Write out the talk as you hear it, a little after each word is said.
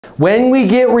When we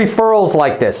get referrals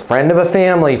like this, friend of a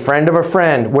family, friend of a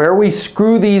friend, where we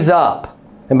screw these up,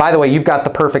 and by the way, you've got the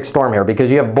perfect storm here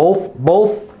because you have both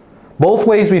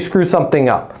ways we screw something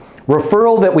up.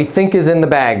 Referral that we think is in the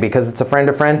bag because it's a friend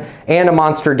of friend, and a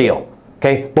monster deal.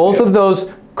 Okay, both of those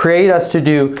create us to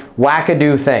do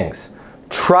wackadoo things.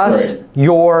 Trust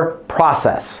your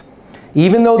process.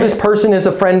 Even though this person is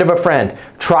a friend of a friend,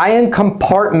 try and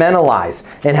compartmentalize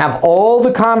and have all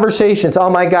the conversations. Oh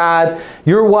my God,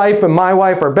 your wife and my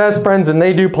wife are best friends and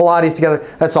they do Pilates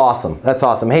together. That's awesome. That's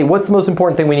awesome. Hey, what's the most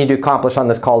important thing we need to accomplish on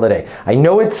this call today? I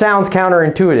know it sounds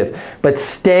counterintuitive, but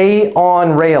stay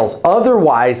on rails.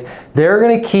 Otherwise, they're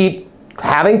going to keep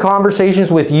having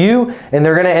conversations with you and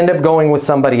they're going to end up going with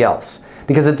somebody else.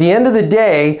 Because at the end of the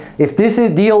day, if this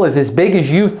deal is as big as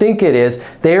you think it is,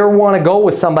 they want to go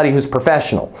with somebody who's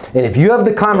professional. And if you have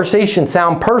the conversation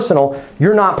sound personal,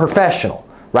 you're not professional,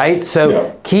 right?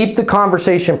 So keep the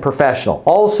conversation professional.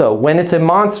 Also, when it's a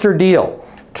monster deal,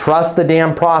 trust the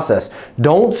damn process.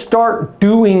 Don't start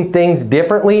doing things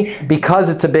differently because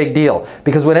it's a big deal.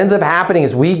 Because what ends up happening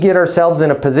is we get ourselves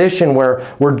in a position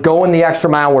where we're going the extra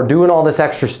mile, we're doing all this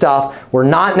extra stuff, we're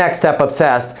not next step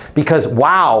obsessed because,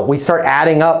 wow, we start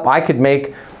adding up, I could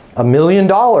make $1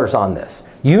 million on this.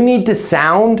 You need to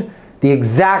sound the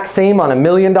exact same on $1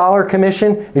 million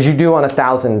commission as you do on a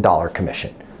 $1,000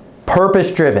 commission.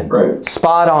 Purpose-driven,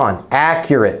 spot on,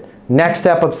 accurate, next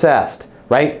step obsessed.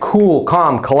 Right? Cool,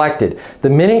 calm, collected. The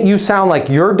minute you sound like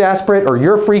you're desperate or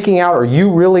you're freaking out or you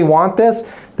really want this,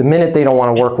 the minute they don't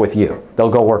want to work with you, they'll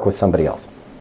go work with somebody else.